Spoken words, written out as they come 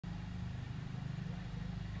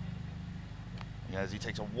Yeah, as he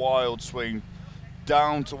takes a wild swing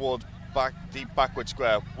down towards deep backward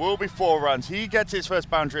square. Will be 4 runs. He gets his first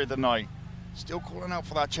boundary of the night. Still calling out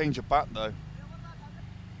for that change of bat though.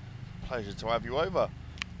 Pleasure to have you over.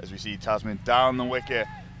 As we see Tasmin down the wicket,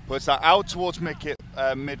 puts that out towards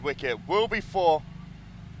mid-wicket. Will be 4.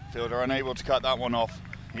 Fielder unable to cut that one off.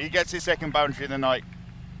 He gets his second boundary of the night.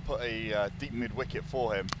 Put a deep mid-wicket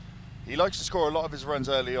for him. He likes to score a lot of his runs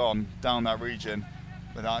early on down that region.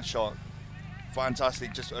 With that shot,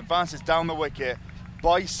 fantastic. Just advances down the wicket,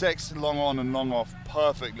 bisects long on and long off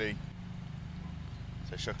perfectly.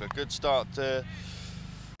 So Shukla, good start to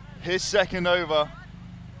his second over.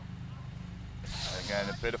 Again,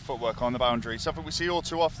 a bit of footwork on the boundary, something we see all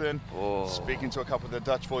too often. Oh. Speaking to a couple of the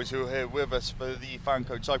Dutch boys who are here with us for the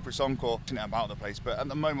FanCode Cyprus Encore. About the place, but at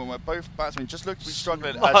the moment where both batsmen just look to be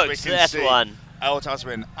struggling, as we can see.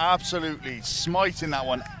 A.Tasmin absolutely smiting that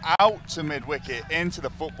one out to mid-wicket into the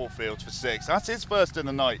football field for 6. That's his first in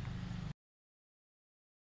the night.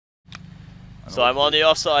 So I'm on the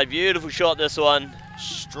offside, beautiful shot this one.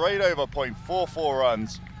 Straight over, 0.44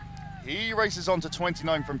 runs. He races on to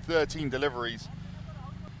 29 from 13 deliveries.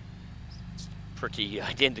 Pretty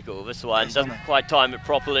identical, this one. Doesn't quite time it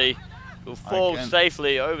properly. Will fall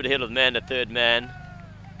safely over the head of the man, the third man.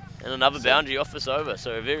 And another boundary off this over.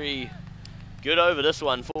 So a very good over this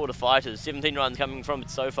one for the fighters. 17 runs coming from it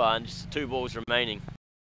so far and just 2 balls remaining.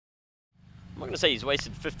 I'm not going to say he's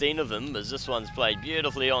wasted 15 of them, as this one's played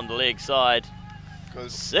beautifully on the leg side.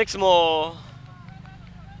 6 more.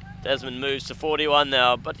 Tasmin moves to 41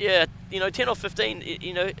 now, but yeah, 10 or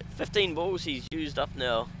 15, 15 balls he's used up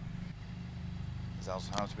now. As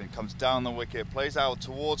A.Tasmin comes down the wicket, plays out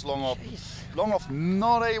towards long off. Long off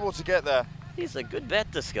not able to get there. He's a good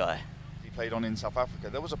bat, this guy. He played on in South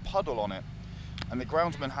Africa. There was a puddle on it, and the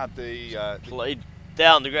groundsman had the... played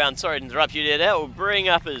down the ground. Sorry to interrupt you there. That will bring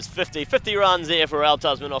up his 50 runs there for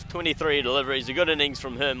A.Tasmin off 23 deliveries. A good innings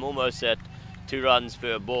from him, almost at 2 runs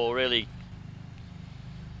per ball, really.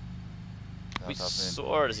 We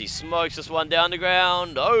saw it as he smokes this one down the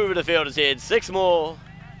ground, over the fielder's head, 6 more.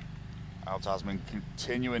 A.Tasmin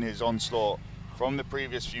continuing his onslaught from the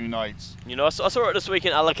previous few nights. I saw it this week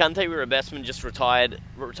in Alicante where a batsman just retired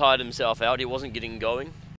himself out. He wasn't getting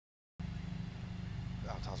going.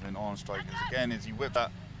 A.Tasmin on strike again as he whipped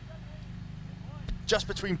that just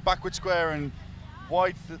between backward square and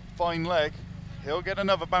wide fine leg. He'll get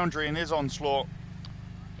another boundary in his onslaught.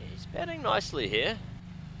 He's batting nicely here.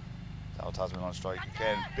 A.Tasmin on strike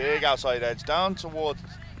again. Big outside edge down towards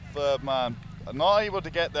third man. Not able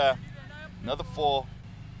to get there. Another 4.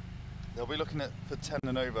 They'll be looking for 10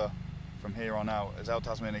 and over from here on out. As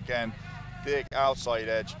A.Tasmin again, big outside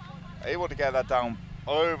edge, able to get that down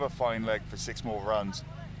over fine leg for 6 more runs.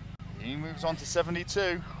 He moves on to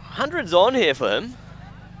 72. 100's on here for him.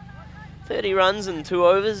 30 runs and 2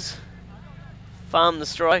 overs. Farm the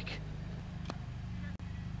strike.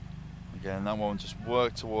 Again, that one just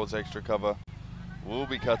worked towards extra cover. Will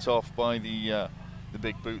be cut off by the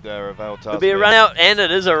big boot there of A.Tasmin. It'll be a run out, and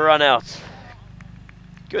it is a run out.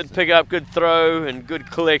 Good pick up, good throw, and good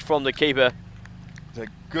collect from the keeper.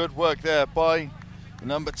 Good work there by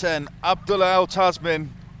number 10, Abdullah A.Tasmin.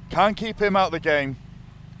 Can't keep him out of the game.